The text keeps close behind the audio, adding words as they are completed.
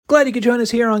Glad you could join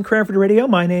us here on Cranford Radio.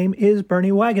 My name is Bernie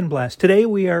Wagenblast. Today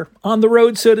we are on the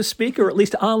road, so to speak, or at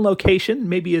least on location,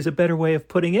 maybe is a better way of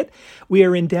putting it. We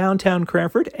are in downtown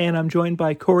Cranford, and I'm joined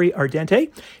by Corey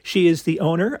Ardente. She is the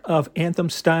owner of Anthem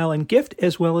Style and Gift,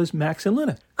 as well as Max and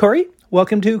Luna. Corey,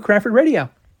 welcome to Cranford Radio.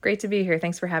 Great to be here.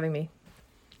 Thanks for having me.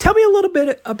 Tell me a little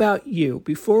bit about you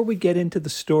before we get into the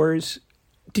stores.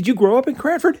 Did you grow up in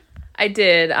Cranford? I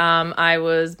did. I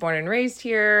was born and raised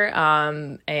here,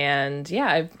 and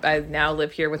yeah, I now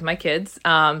live here with my kids.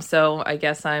 So I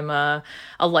guess I'm a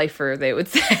lifer, they would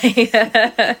say.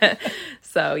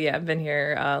 So yeah, I've been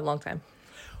here a long time.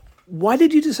 Why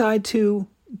did you decide to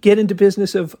get into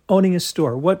business of owning a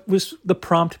store? What was the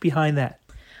prompt behind that?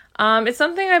 It's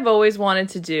something I've always wanted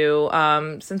to do.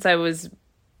 Since I was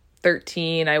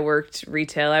 13, I worked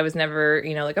retail. I was never,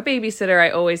 like a babysitter.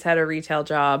 I always had a retail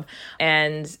job.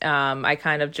 And I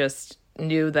kind of just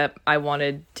knew that I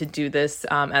wanted to do this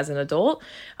as an adult,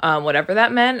 whatever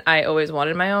that meant. I always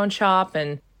wanted my own shop.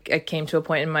 And I came to a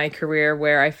point in my career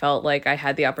where I felt like I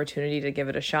had the opportunity to give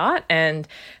it a shot. And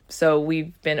so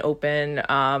we've been open,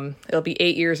 it'll be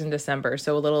 8 years in December,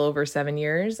 so a little over 7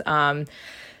 years.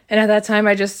 And at that time,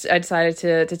 I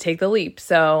decided to take the leap.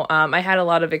 So I had a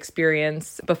lot of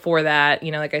experience before that,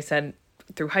 like I said,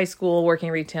 through high school, working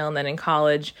retail, and then in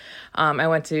college. I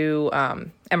went to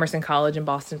Emerson College in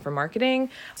Boston for marketing.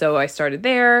 So I started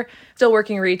there, still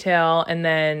working retail. And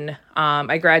then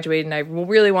I graduated and I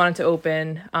really wanted to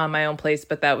open my own place,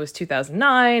 but that was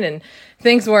 2009 and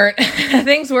things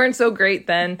weren't so great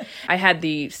then. I had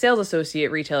the sales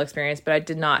associate retail experience, but I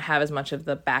did not have as much of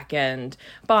the back end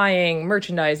buying,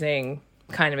 merchandising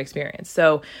kind of experience.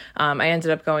 So I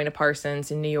ended up going to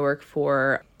Parsons in New York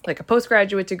for like a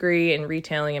postgraduate degree in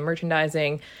retailing and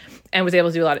merchandising, and was able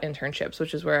to do a lot of internships,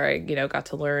 which is where I, got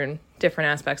to learn different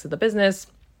aspects of the business.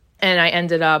 And I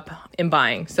ended up in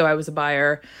buying. So I was a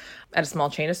buyer at a small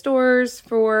chain of stores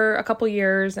for a couple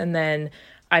years. And then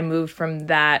I moved from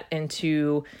that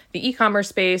into the e-commerce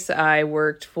space. I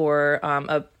worked for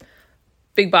a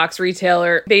big box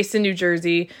retailer based in New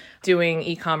Jersey doing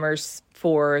e-commerce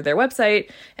for their website.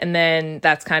 And then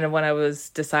that's kind of when I was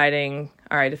deciding,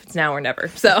 all right, if it's now or never.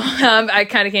 So I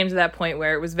kind of came to that point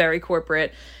where it was very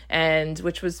corporate, and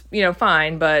which was,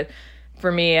 fine. But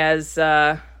for me, as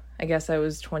I guess I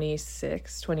was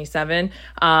 26, 27, it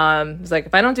was like,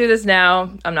 if I don't do this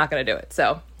now, I'm not going to do it.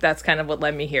 So that's kind of what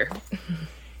led me here.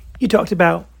 You talked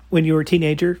about when you were a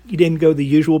teenager, you didn't go the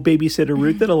usual babysitter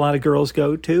route that a lot of girls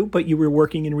go to, but you were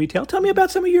working in retail. Tell me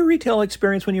about some of your retail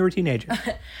experience when you were a teenager.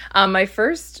 My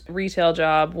first retail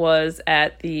job was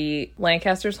at the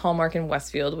Lancaster's Hallmark in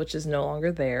Westfield, which is no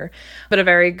longer there. But a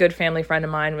very good family friend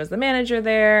of mine was the manager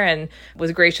there and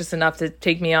was gracious enough to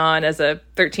take me on as a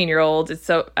 13-year-old.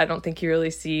 I don't think you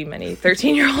really see many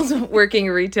 13-year-olds working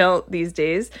retail these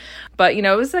days. But,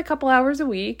 it was a couple hours a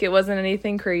week. It wasn't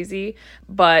anything crazy.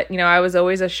 But, I was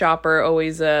always a shopper,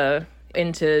 always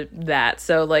into that.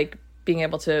 So like being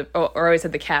able to, or always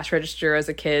had the cash register as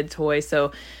a kid toy.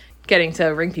 So getting to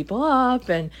ring people up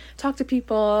and talk to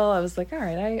people, I was like, all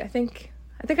right, I think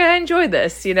I enjoy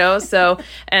this, So,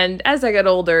 and as I got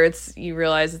older, you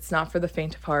realize it's not for the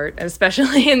faint of heart, and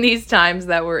especially in these times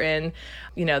that we're in,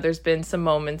 there's been some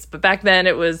moments, but back then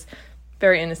it was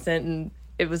very innocent and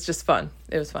it was just fun.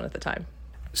 It was fun at the time.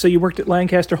 So you worked at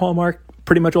Lancaster Hallmark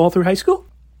pretty much all through high school?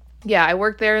 Yeah, I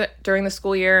worked there during the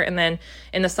school year, and then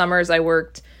in the summers I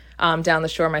worked down the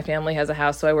shore. My family has a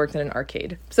house, so I worked in an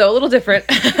arcade. So a little different,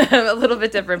 a little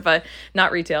bit different, but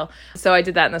not retail. So I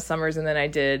did that in the summers, and then I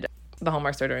did the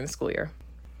Hallmark store during the school year.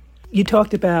 You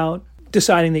talked about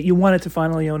deciding that you wanted to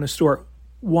finally own a store.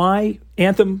 Why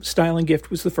Anthem Style and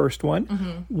Gift was the first one?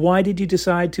 Mm-hmm. Why did you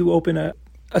decide to open a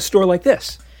store like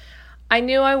this? I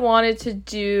knew I wanted to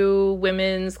do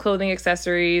women's clothing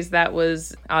accessories. That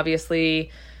was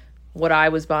obviously what I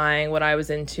was buying, what I was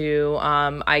into. When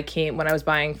I was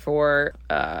buying for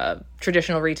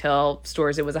traditional retail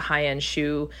stores, it was a high-end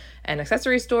shoe and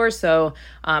accessory store. So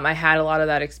I had a lot of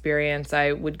that experience.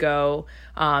 I would go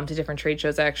to different trade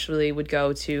shows. I actually would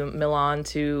go to Milan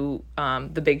to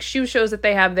the big shoe shows that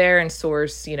they have there and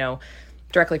source,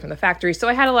 directly from the factory. So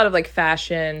I had a lot of like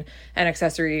fashion and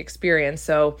accessory experience.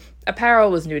 So apparel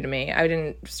was new to me. I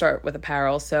didn't start with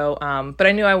apparel. So, but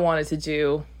I knew I wanted to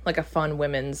do like a fun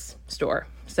women's store.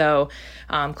 So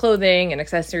clothing and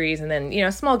accessories, and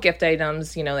then, small gift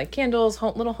items, like candles,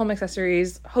 little home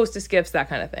accessories, hostess gifts, that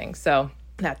kind of thing. So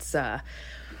that's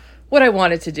what I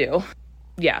wanted to do.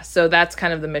 Yeah. So that's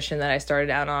kind of the mission that I started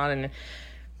out on. And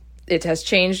it has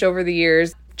changed over the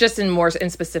years. Just in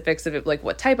specifics of it, like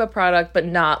what type of product, but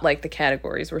not like the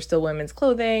categories. We're still women's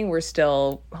clothing. We're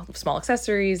still small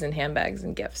accessories and handbags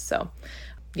and gifts. So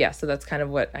yeah, so that's kind of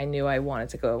what I knew I wanted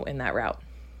to go in that route.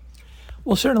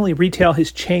 Well, certainly retail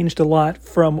has changed a lot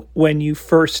from when you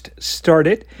first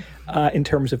started in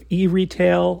terms of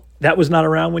e-retail. That was not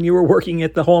around when you were working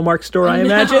at the Hallmark store, I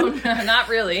imagine? No, not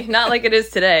really. Not like it is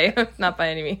today. Not by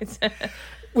any means.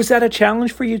 Was that a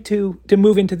challenge for you to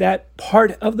move into that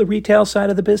part of the retail side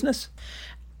of the business?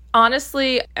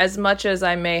 Honestly, as much as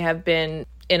I may have been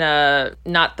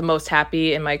not the most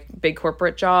happy in my big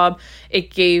corporate job,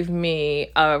 it gave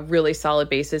me a really solid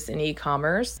basis in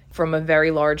e-commerce. From a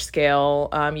very large scale,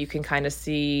 you can kind of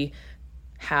see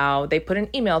how they put an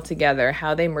email together,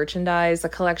 how they merchandise a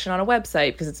collection on a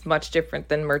website, because it's much different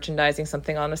than merchandising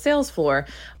something on a sales floor.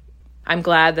 I'm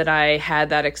glad that I had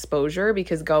that exposure,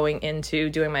 because going into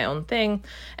doing my own thing,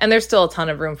 and there's still a ton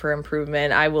of room for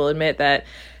improvement. I will admit that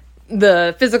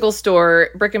the physical store,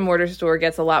 brick and mortar store,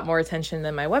 gets a lot more attention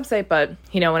than my website. But,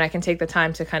 when I can take the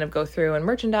time to kind of go through and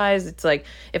merchandise, it's like,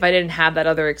 if I didn't have that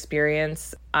other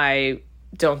experience, I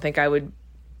don't think I would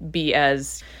be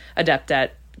as adept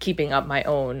at keeping up my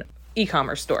own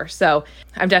e-commerce store. So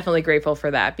I'm definitely grateful for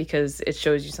that, because it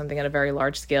shows you something at a very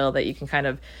large scale that you can kind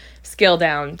of scale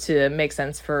down to make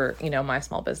sense for, my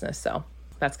small business. So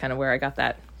that's kind of where I got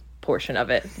that portion of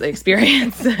it, the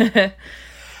experience.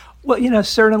 Well,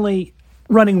 certainly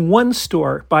running one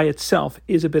store by itself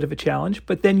is a bit of a challenge,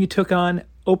 but then you took on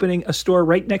opening a store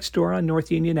right next door on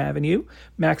North Union Avenue,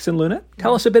 Max and Luna.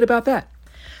 Tell us a bit about that.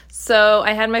 So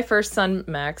I had my first son,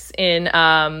 Max, in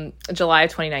July of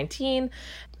 2019.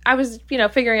 I was,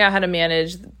 figuring out how to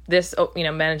manage this,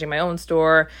 managing my own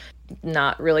store,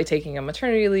 not really taking a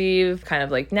maternity leave, kind of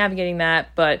like navigating that.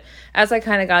 But as I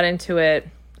kind of got into it,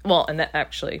 well, and that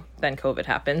actually then COVID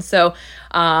happened. So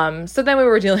then we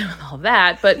were dealing with all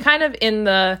that, but kind of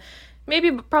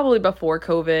probably before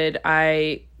COVID,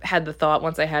 I had the thought,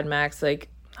 once I had Max, like,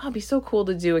 oh, it'd be so cool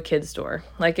to do a kid's store.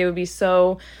 Like, it would be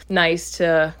so nice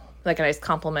to, like, a nice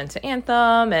compliment to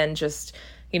Anthem, and just,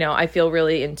 I feel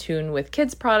really in tune with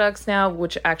kids products now,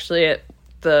 which actually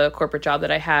the corporate job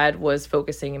that I had was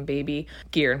focusing in baby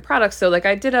gear and products. So like,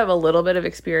 I did have a little bit of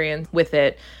experience with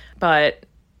it, but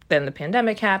then the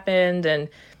pandemic happened, and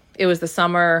it was the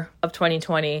summer of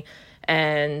 2020,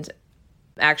 and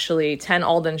actually 10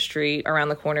 Alden Street, around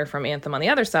the corner from Anthem on the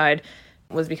other side,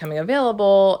 was becoming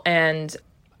available. And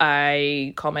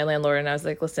I called my landlord and I was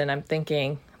like, listen, I'm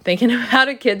thinking about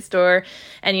a kid's store.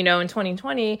 And, in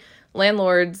 2020,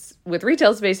 landlords with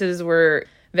retail spaces were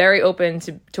very open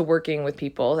to working with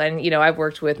people. And, I've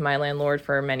worked with my landlord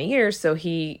for many years, so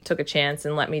he took a chance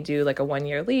and let me do like a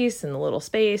 1-year lease in a little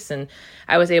space. And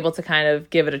I was able to kind of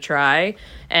give it a try.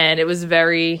 And it was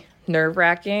very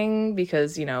nerve-wracking,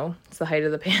 because, it's the height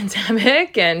of the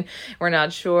pandemic and we're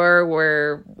not sure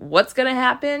what's going to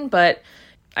happen. But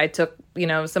I took,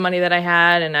 some money that I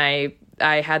had, and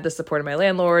I had the support of my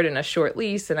landlord and a short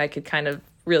lease, and I could kind of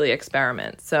really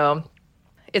experiment. So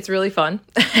it's really fun.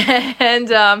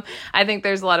 And I think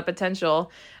there's a lot of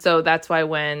potential. So that's why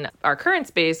when our current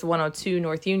space, 102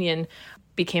 North Union,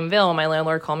 became available, my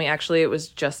landlord called me. Actually, it was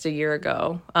just a year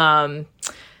ago.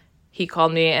 He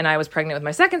called me, and I was pregnant with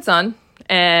my second son.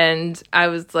 And I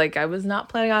was like, I was not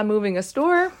planning on moving a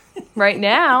store right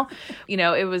now.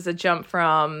 It was a jump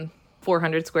from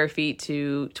 400 square feet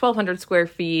to 1,200 square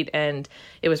feet. And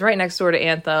it was right next door to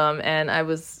Anthem. And I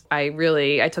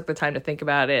took the time to think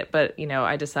about it. But,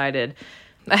 I decided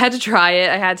I had to try it.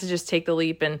 I had to just take the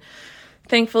leap. And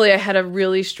thankfully, I had a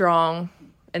really strong,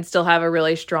 and still have a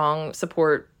really strong,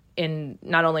 support in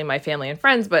not only my family and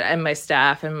friends, but and my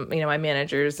staff and, my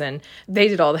managers. And they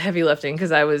did all the heavy lifting,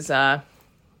 because I was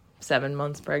 7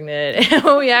 months pregnant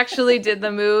when we actually did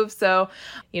the move. So,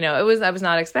 I was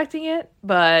not expecting it,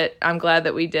 but I'm glad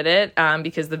that we did it,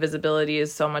 because the visibility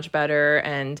is so much better.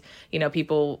 And,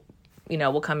 people,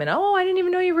 will come in, oh, I didn't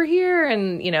even know you were here.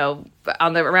 And,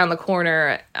 around the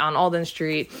corner on Alden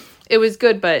Street, it was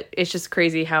good, but it's just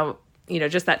crazy how,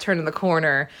 just that turn in the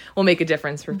corner will make a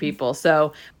difference for people.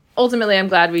 So ultimately, I'm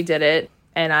glad we did it.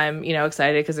 And I'm,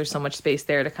 excited, because there's so much space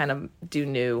there to kind of do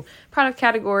new product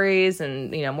categories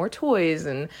and, more toys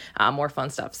and more fun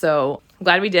stuff. So I'm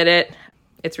glad we did it.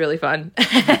 It's really fun.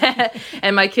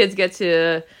 And my kids get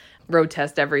to road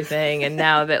test everything. And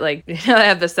now that I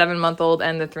have the 7-month-old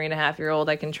and the 3.5-year-old,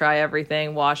 I can try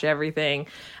everything, wash everything,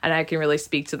 and I can really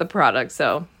speak to the product.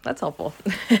 So that's helpful.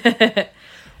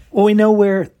 Well, we know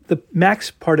where the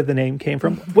Max part of the name came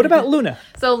from. What about Luna?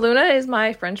 So Luna is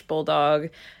my French bulldog.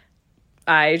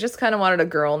 I just kind of wanted a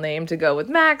girl name to go with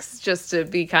Max, just to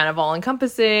be kind of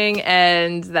all-encompassing,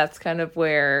 and that's kind of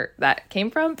where that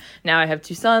came from. Now I have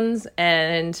 2 sons,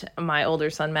 and my older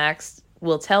son, Max,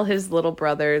 will tell his little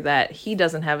brother that he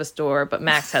doesn't have a store, but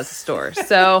Max has a store.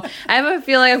 So I have a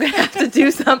feeling I'm going to have to do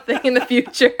something in the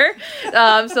future,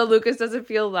 so Lucas doesn't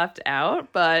feel left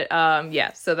out. But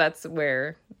yeah, so that's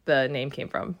where the name came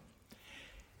from.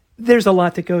 There's a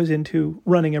lot that goes into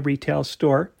running a retail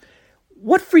store.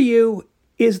 What for you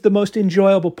is the most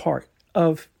enjoyable part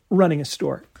of running a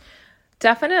store?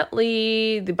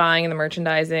 Definitely the buying and the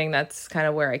merchandising. That's kind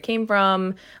of where I came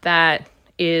from. That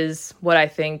is what I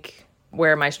think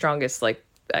where my strongest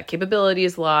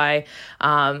capabilities lie.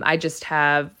 I just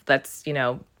have, that's,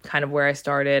 kind of where I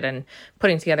started, and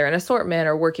putting together an assortment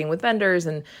or working with vendors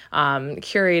and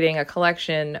curating a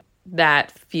collection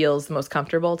that feels most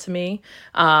comfortable to me.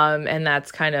 And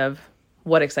that's kind of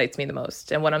what excites me the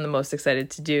most and what I'm the most excited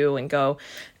to do, and go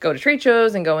to trade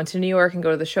shows and go into New York and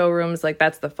go to the showrooms. Like,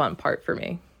 that's the fun part for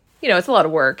me. It's a lot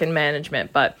of work and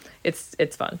management, but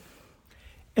it's fun.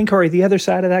 And Corey, the other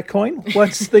side of that coin,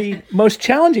 what's the most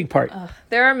challenging part?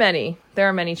 There are many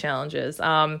challenges.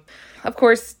 Of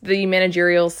course, the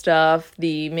managerial stuff,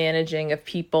 the managing of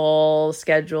people,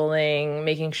 scheduling,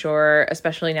 making sure,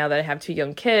 especially now that I have 2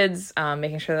 young kids,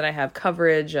 making sure that I have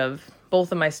coverage of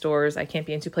both of my stores. I can't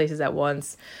be in 2 places at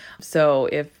once. So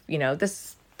if,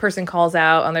 this person calls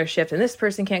out on their shift and this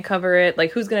person can't cover it,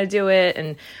 like, who's going to do it?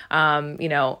 And,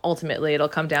 ultimately it'll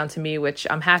come down to me, which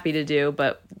I'm happy to do,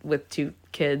 but with 2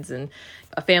 kids and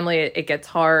a family, it gets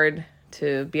hard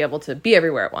to be able to be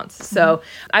everywhere at once. So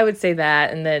I would say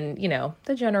that. And then,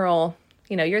 the general,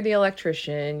 you're the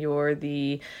electrician, you're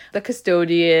the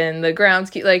custodian, the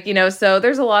groundskeeper, so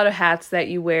there's a lot of hats that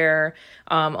you wear,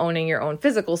 owning your own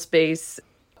physical space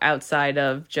outside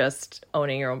of just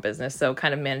owning your own business. So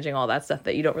kind of managing all that stuff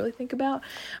that you don't really think about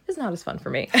is not as fun for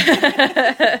me.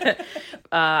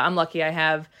 I'm lucky. I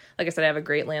have a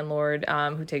great landlord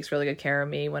who takes really good care of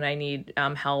me when I need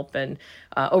help. And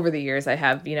over the years, I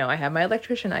have my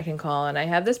electrician I can call, and I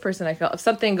have this person I call if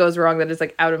something goes wrong that is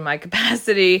out of my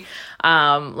capacity.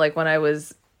 Like when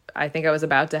I think I was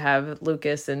about to have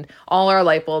Lucas, and all our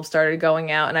light bulbs started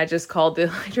going out, and I just called the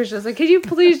electrician. I was like, "Can you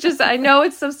please I know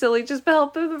it's so silly, just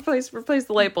help replace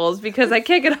the light bulbs because I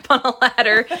can't get up on a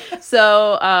ladder."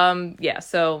 So,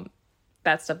 so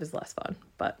that stuff is less fun,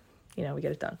 but we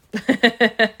get it done.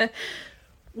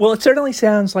 Well, it certainly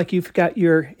sounds like you've got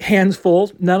your hands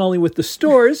full, not only with the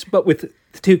stores, but with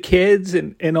the 2 kids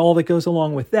and all that goes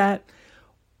along with that.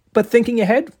 But thinking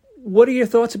ahead, what are your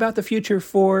thoughts about the future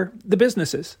for the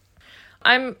businesses?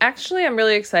 I'm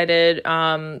really excited.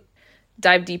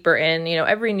 Dive deeper in,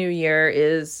 every new year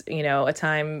is, a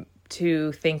time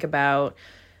to think about,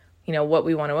 what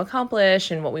we want to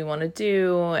accomplish and what we want to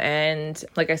do. And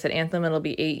like I said, Anthem, it'll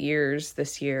be 8 years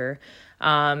this year.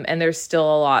 And there's still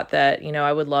a lot that,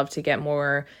 I would love to get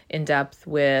more in depth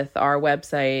with our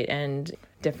website and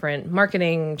different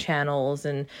marketing channels.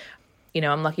 And,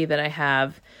 I'm lucky that I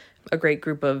have a great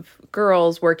group of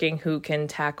girls working who can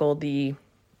tackle the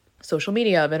social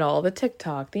media of it all, the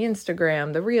TikTok, the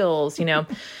Instagram, the Reels,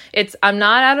 I'm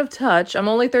not out of touch. I'm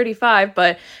only 35,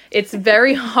 but it's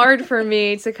very hard for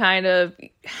me to kind of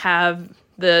have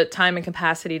the time and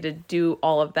capacity to do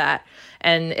all of that.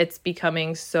 And it's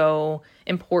becoming so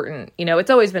important. It's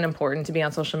always been important to be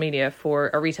on social media for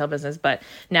a retail business, but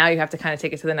now you have to kind of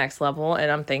take it to the next level.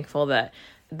 And I'm thankful that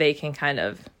they can kind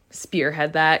of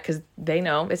spearhead that because they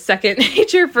know it's second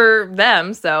nature for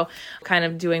them. So kind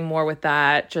of doing more with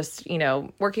that, just,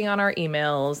 working on our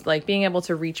emails, like being able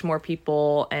to reach more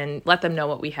people and let them know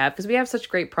what we have, because we have such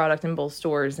great product in both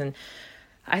stores. And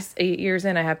 8 years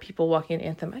in, I have people walking in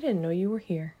Anthem, I didn't know you were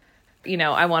here.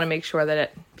 I want to make sure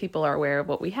that people are aware of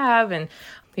what we have. And,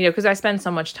 because I spend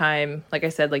so much time, like I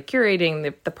said,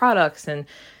 curating the products and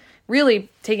really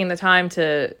taking the time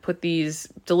to put these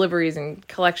deliveries and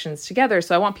collections together.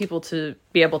 So I want people to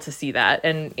be able to see that.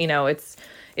 And,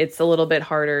 it's a little bit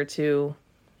harder to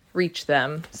reach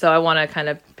them. So I want to kind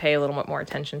of pay a little bit more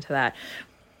attention to that.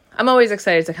 I'm always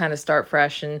excited to kind of start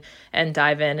fresh and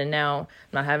dive in. And now I'm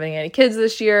not having any kids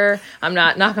this year. I'm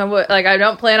not, knock on wood, I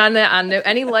don't plan on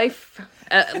any life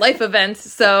events.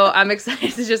 So I'm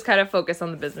excited to just kind of focus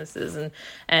on the businesses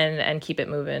and keep it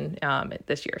moving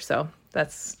this year. So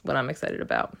that's what I'm excited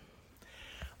about.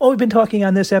 Well, we've been talking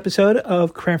on this episode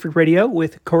of Cranford Radio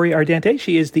with Corey Ardente.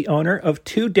 She is the owner of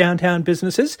 2 downtown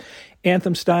businesses,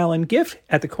 Anthem Style and Gift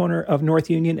at the corner of North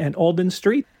Union and Alden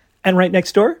Street, and right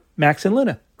next door, Max and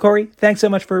Luna. Corey, thanks so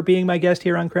much for being my guest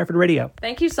here on Cranford Radio.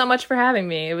 Thank you so much for having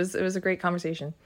me. It was a great conversation.